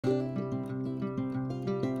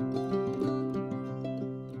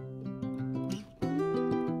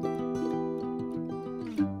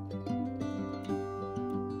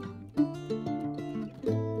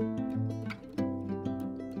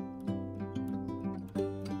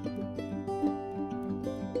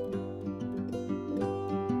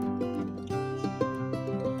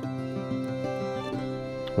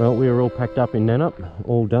Well, we are all packed up in Nannup,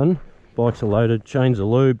 all done. Bikes are loaded, chains are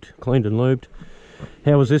lubed, cleaned and lubed.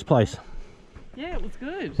 How was this place? Yeah, it was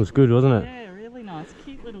good. It was good, wasn't it? Yeah, really nice.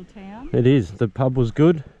 Cute little town. It is. The pub was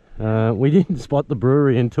good. We didn't spot the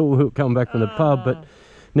brewery until we were coming back from the pub, but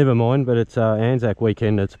never mind. But it's Anzac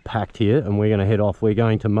weekend, it's packed here, and we're going to head off. We're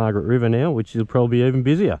going to Margaret River now, which will probably be even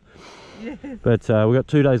busier. Yes. But we've got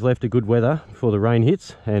 2 days left of good weather before the rain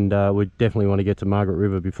hits, and we definitely want to get to Margaret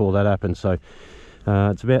River before that happens. So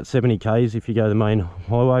it's about 70 k's if you go the main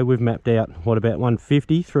highway. We've mapped out, what, about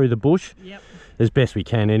 150 through the bush? Yep. As best we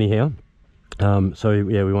can anyhow. So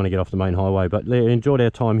yeah, we want to get off the main highway, but yeah, enjoyed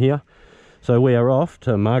our time here. So we are off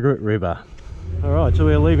to Margaret River. Alright, so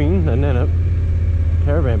we're leaving the Nannup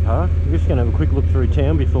caravan park. We're just going to have a quick look through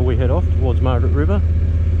town before we head off towards Margaret River.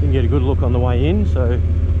 Didn't get a good look on the way in, so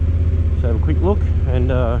let's have a quick look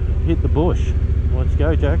and hit the bush. Let's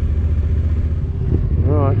go, Jack.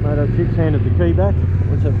 Alright, Moto Chick's handed the key back.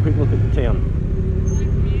 Let's have a quick look at the town.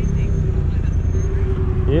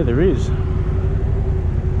 Yeah, there is.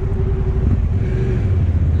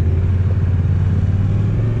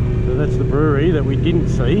 So that's the brewery that we didn't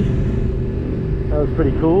see. That was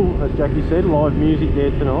pretty cool, as Jackie said, live music there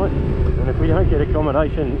tonight. And if we don't get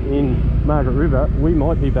accommodation in Margaret River, we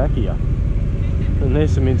might be back here. And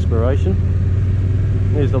there's some inspiration.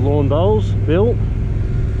 There's the lawn bowls, Bill.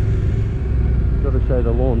 Got to show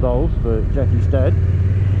the lawn bowls for Jackie's dad.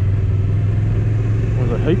 There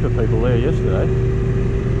was a heap of people there yesterday.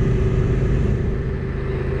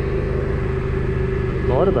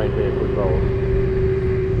 Might have been barefoot bowls.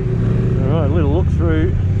 Alright, a little look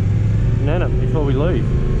through Nannup before we leave.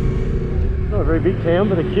 Not a very big town,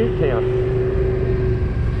 but a cute town.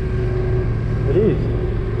 It is.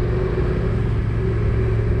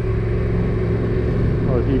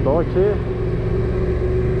 Oh, a few bikes here.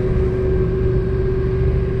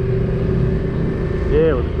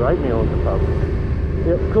 Yeah, it was a great meal at the pub.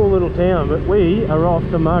 Yep, cool little town, but we are off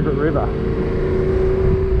to Margaret River.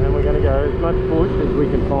 And we're going to go as much bush as we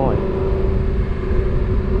can find.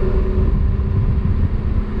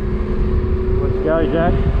 Let's go,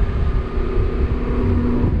 Jack.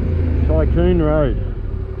 Tycoon Road.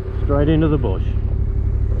 Straight into the bush.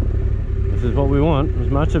 This is what we want, as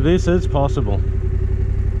much of this as possible.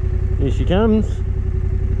 Here she comes.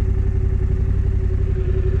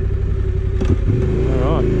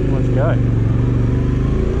 Alright, let's go.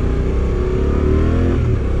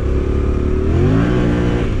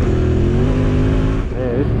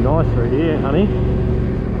 Yeah, it's nice through here, honey.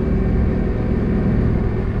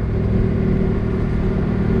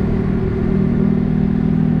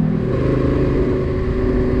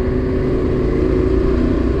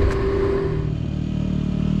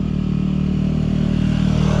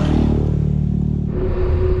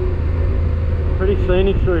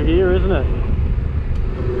 Scenic through here, isn't it?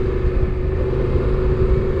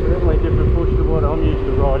 Certainly different bush to what I'm used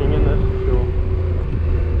to riding in, that's for sure.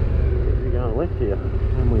 We're going left here,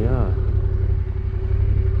 and we are.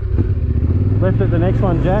 Left at the next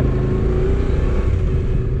one, Jack.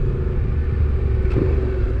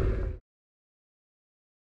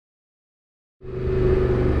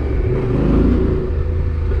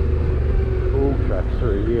 Cool tracks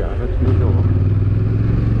through here, that's for sure.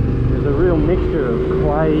 A real mixture of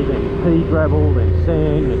clay and pea gravel and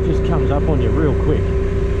sand. It just comes up on you real quick,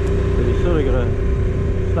 so you sort of got to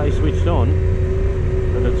stay switched on,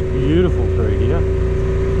 but it's beautiful through here.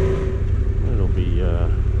 It'll be oh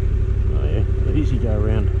yeah, easy go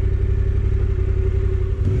around.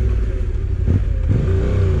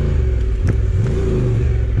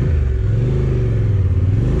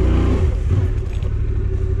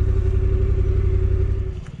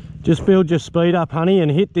 Just build your speed up, honey,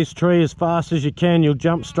 and hit this tree as fast as you can. You'll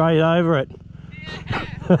jump straight over it.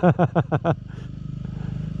 Yeah. How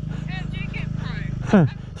did you get through?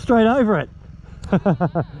 Straight over it.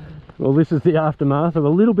 Well, this is the aftermath of a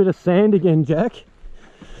little bit of sand again, Jack.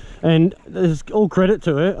 And there's all credit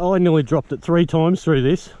to her. I nearly dropped it 3 times through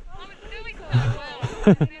this. I was doing quite well.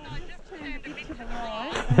 And then I just turned a bit to the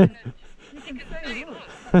right. And you can see,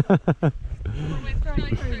 look.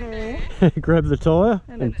 Grab the tyre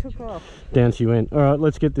and it took off. Down she went. Alright,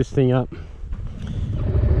 let's get this thing up.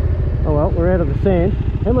 Oh well, we're out of the sand.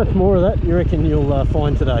 How much more of that you reckon you'll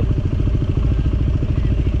find today?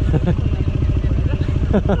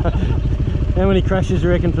 How many crashes you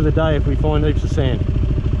reckon for the day if we find heaps of sand?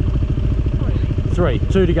 3.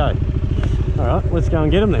 2 to go. Alright, let's go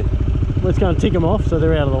and get them then. Let's go and tick them off so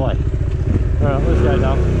they're out of the way. Alright, let's go,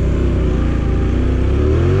 Dale.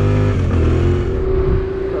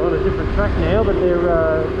 On a different track now, but they're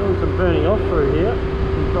doing some burning off through here.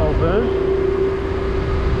 Control burn.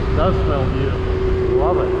 It does smell beautiful.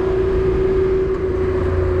 love it.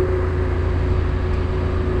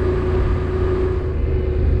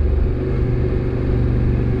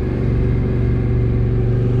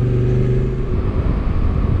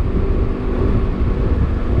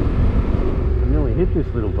 I nearly hit this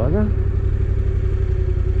little bugger.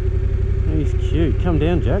 He's cute. Come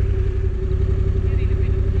down, Jack.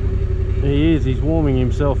 He is. He's warming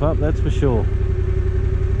himself up, that's for sure.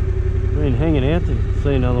 Been hanging out to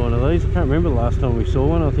see another one of these. I can't remember the last time we saw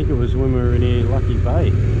one. I think it was when we were near Lucky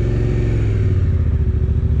Bay.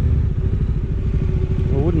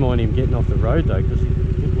 I wouldn't mind him getting off the road though, because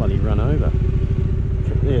he'll bloody run over.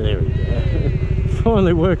 Yeah, there we go.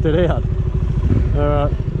 Finally worked it out.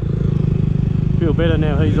 Alright. Feel better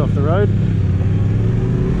now he's off the road.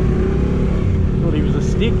 Thought he was a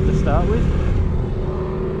stick to start with.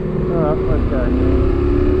 Alright, okay.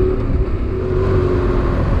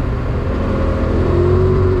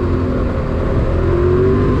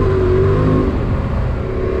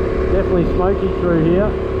 Definitely smoky through here.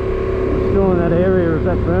 We're still in that area of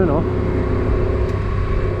that burn off.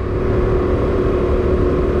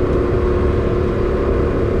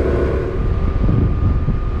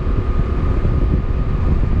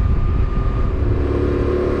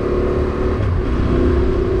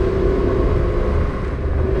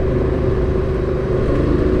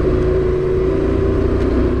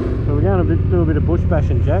 Do a bit of bush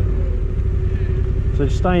bashing, Jack. So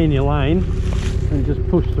just stay in your lane and just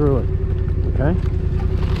push through it. Okay?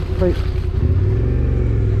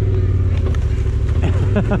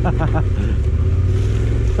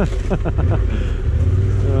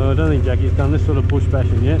 Oh, I don't think Jackie's done this sort of bush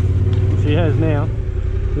bashing yet. She has now.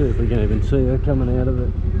 See if we can even see her coming out of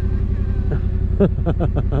it.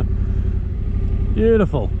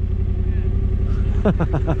 Beautiful.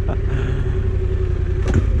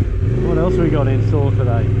 What else we got in store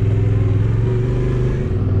today?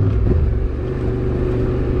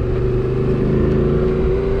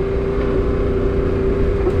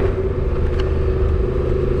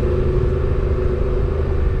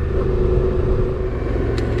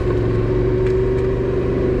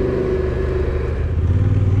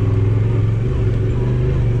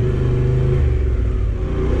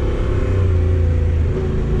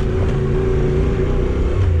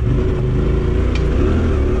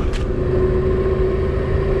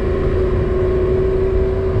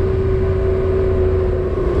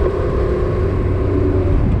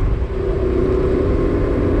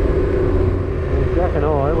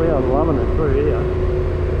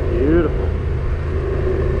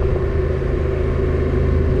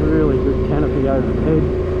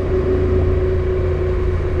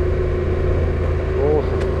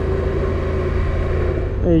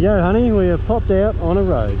 There you go, honey, we have popped out on a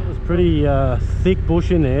road. There's pretty thick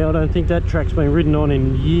bush in there. I don't think that track's been ridden on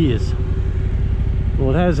in years.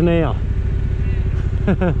 Well, it has now.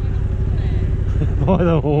 By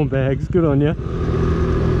the horn bags, good on you.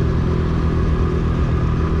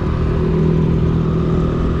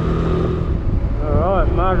 Alright,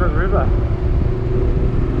 Margaret River.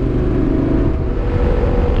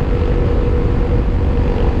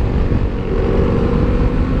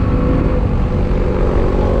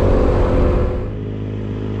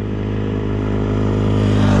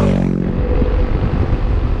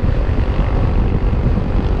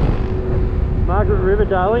 River,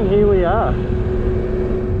 darling, here we are.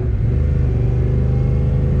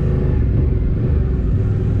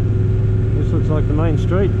 This looks like the main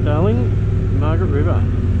street, darling. Margaret River.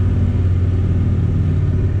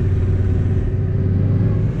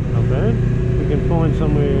 Not bad. If we can find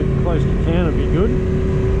somewhere close to town, it'd be good.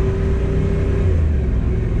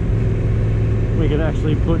 We could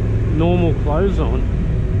actually put normal clothes on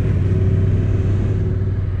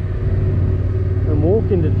and walk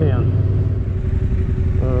into town.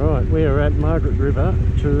 Alright, we are at Margaret River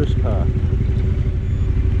Tourist Park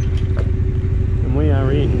and we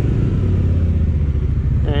are in,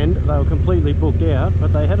 and they were completely booked out,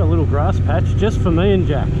 but they had a little grass patch just for me and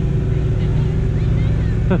Jack.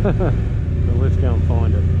 So let's go and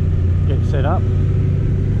find it, get set up,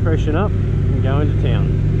 freshen up and go into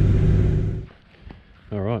town.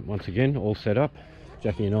 Alright, once again all set up.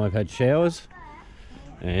 Jackie and I have had showers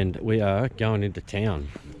and we are going into town.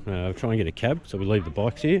 I'll try and get a cab, so we leave the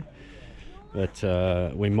bikes here, but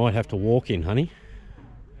we might have to walk in, honey.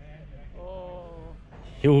 Oh.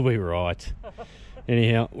 You'll be right.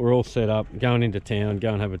 Anyhow, we're all set up, going into town,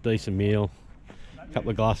 go and have a decent meal, a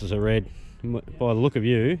couple of glasses of red. By the look of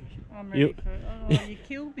you, I'm ready for it. Oh, you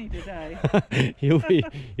killed me today. you'll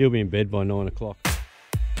be in bed by 9 o'clock.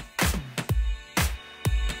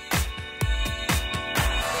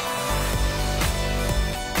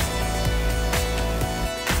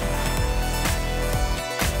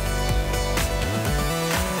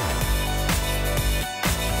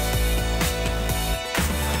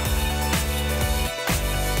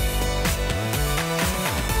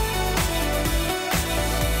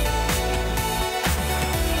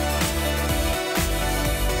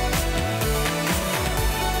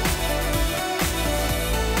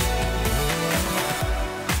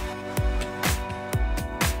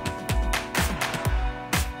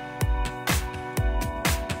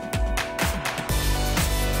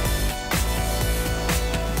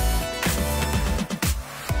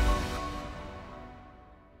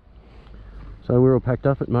 So we're all packed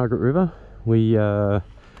up at Margaret River. We're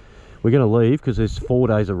going to leave because there's 4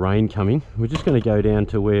 days of rain coming. We're just going to go down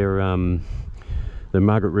to where the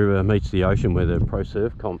Margaret River meets the ocean, where the Pro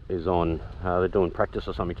Surf Comp is on. They're doing practice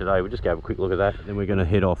or something today. We'll just go have a quick look at that. Then we're going to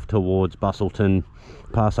head off towards Busselton,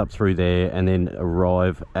 pass up through there, and then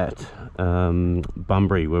arrive at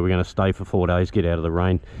Bunbury, where we're going to stay for 4 days, get out of the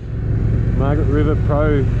rain. Margaret River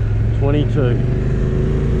Pro 22.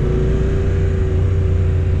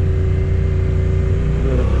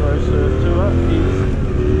 Where the Pro Surf Tour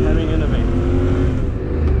is having an event.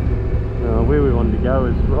 Where we wanted to go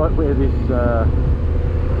is right where this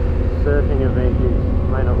surfing event is.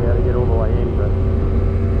 May not be able to get all the way in, but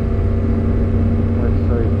let's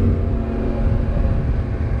see.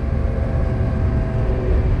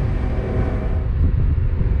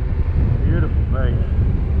 Beautiful beach.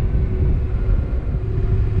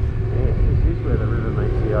 Yes, this is where the river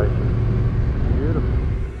meets the ocean. Beautiful.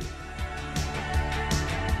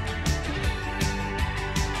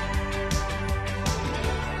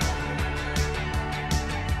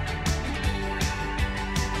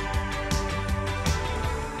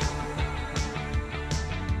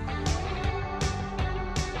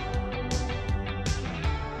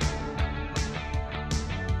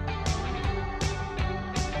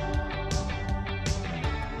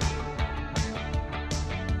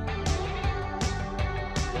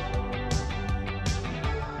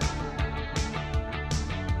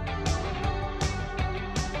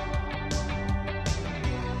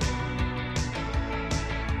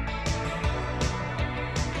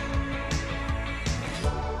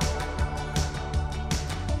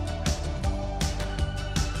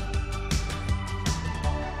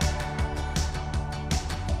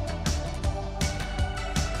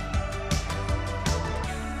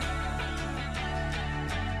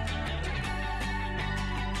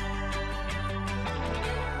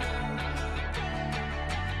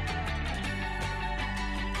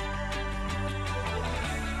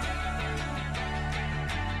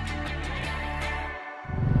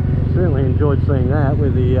 Certainly enjoyed seeing that, where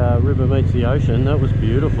the river meets the ocean. That was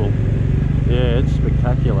beautiful. Yeah, it's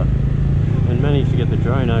spectacular. And managed to get the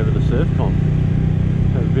drone over the surf comp.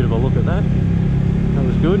 Have a bit of a look at that. That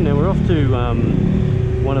was good. Now we're off to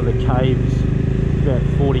one of the caves, about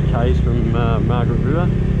 40 k's from Margaret River.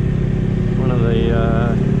 One of the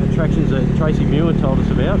attractions that Tracy Muir told us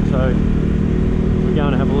about, so we're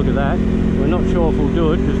going to have a look at that. We're not sure if we'll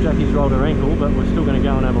do it because Jackie's rolled her ankle, but we're still going to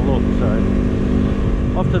go and have a look. So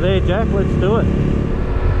off to there, Jack, let's do it.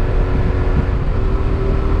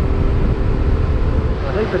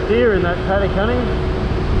 I think the deer in that paddock, honey.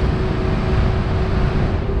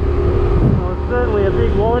 Oh, it's certainly a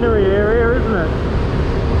big winery area, isn't it?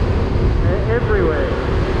 They're everywhere.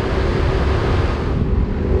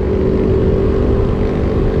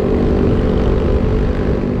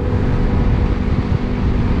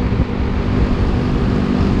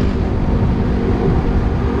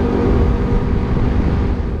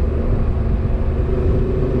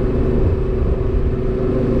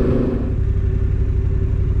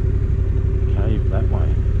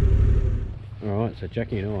 So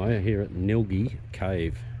Jackie and I are here at Ngilgi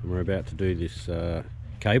Cave, and we're about to do this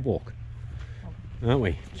cave walk, aren't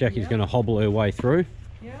we? Jackie's going to hobble her way through,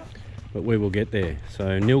 but we will get there.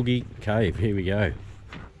 So Ngilgi Cave, here we go.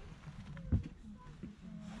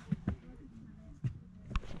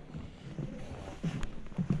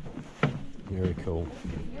 Very cool.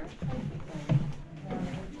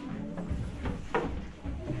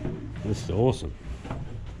 This is awesome.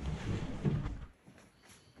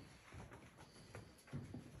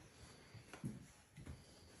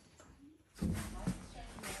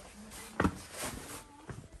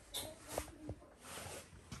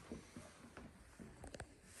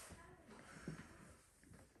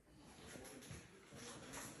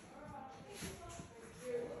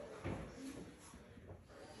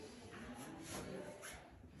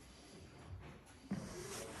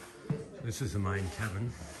 This is the main cabin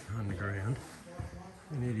underground,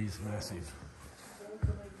 and it is massive.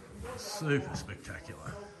 Super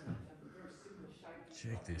spectacular.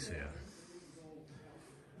 Check this out.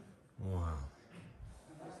 Wow.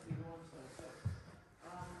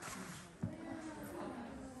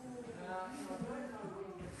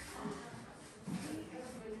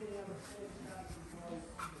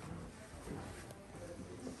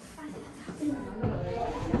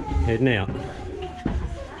 Heading out.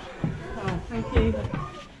 Oh, thank you.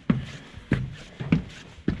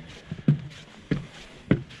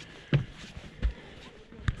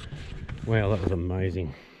 Wow, that was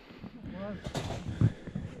amazing. It was.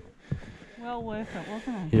 Well worth it,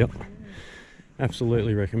 wasn't it? Yep.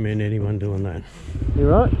 Absolutely recommend anyone doing that. You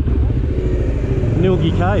right?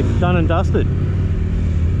 Ngilgi Cave, done and dusted.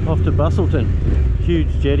 Off to Bustleton, huge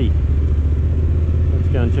jetty. Let's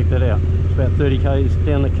go and check that out. It's about 30 k's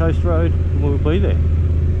down the coast road and we'll be there.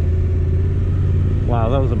 Wow,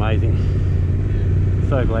 that was amazing.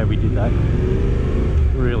 So glad we did that.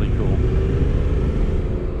 Really cool.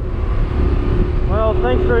 Well,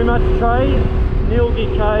 thanks very much, Trey.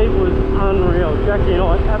 Ngilgi Cave was unreal. Jackie and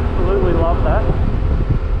I absolutely loved that.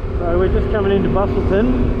 So we're just coming into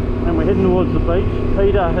Bustleton and we're heading towards the beach.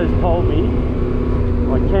 Peter has told me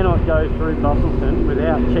I cannot go through Bustleton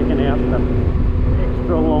without checking out the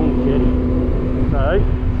extra long jetty. So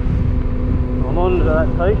I'm on to that,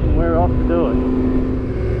 Pete, and we're off to do it.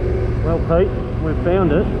 Well, Pete, we've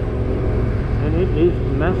found it and it is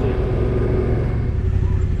massive.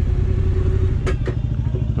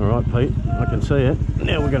 Alright, Pete, I can see it.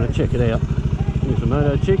 Now we're going to check it out. Here's a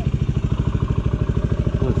moto chick.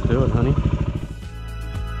 Let's do it, honey.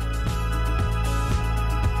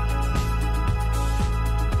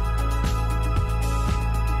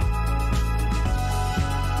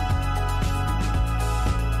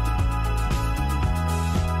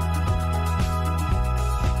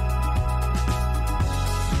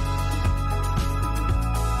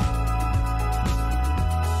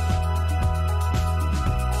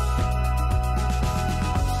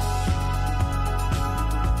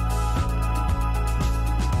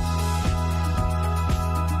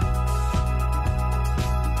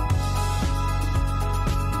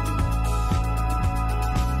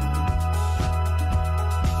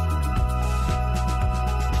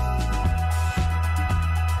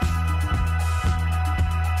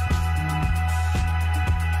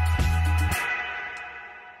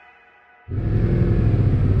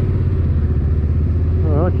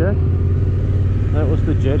 Jack. That was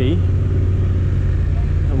the jetty.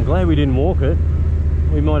 I'm glad we didn't walk it.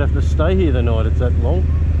 We might have to stay here the night, it's that long.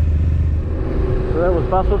 So that was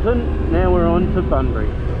Bustleton. Now we're on to Bunbury,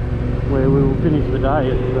 where we will finish the day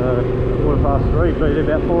at 3:15. Be there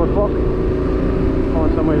about 4 o'clock.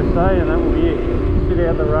 Find somewhere to stay and that will be it. Sit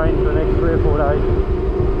out the rain for the next 3 or 4 days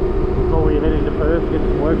before we head into Perth, get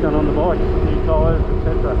some work done on the bikes, new tyres,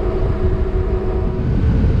 etc.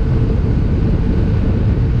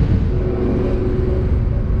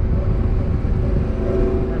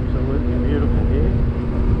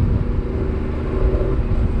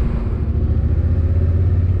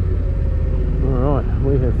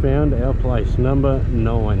 We have found our place, number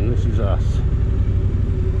 9. This is us.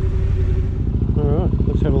 Alright,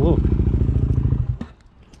 let's have a look.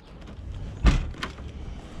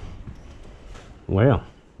 Wow,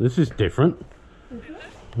 this is different.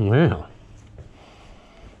 Wow.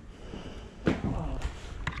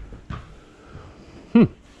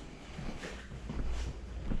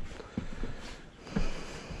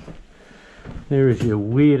 There is your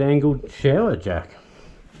weird angled shower, Jack.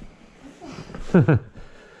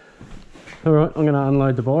 Alright, I'm going to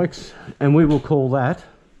unload the bikes and we will call that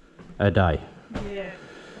a day.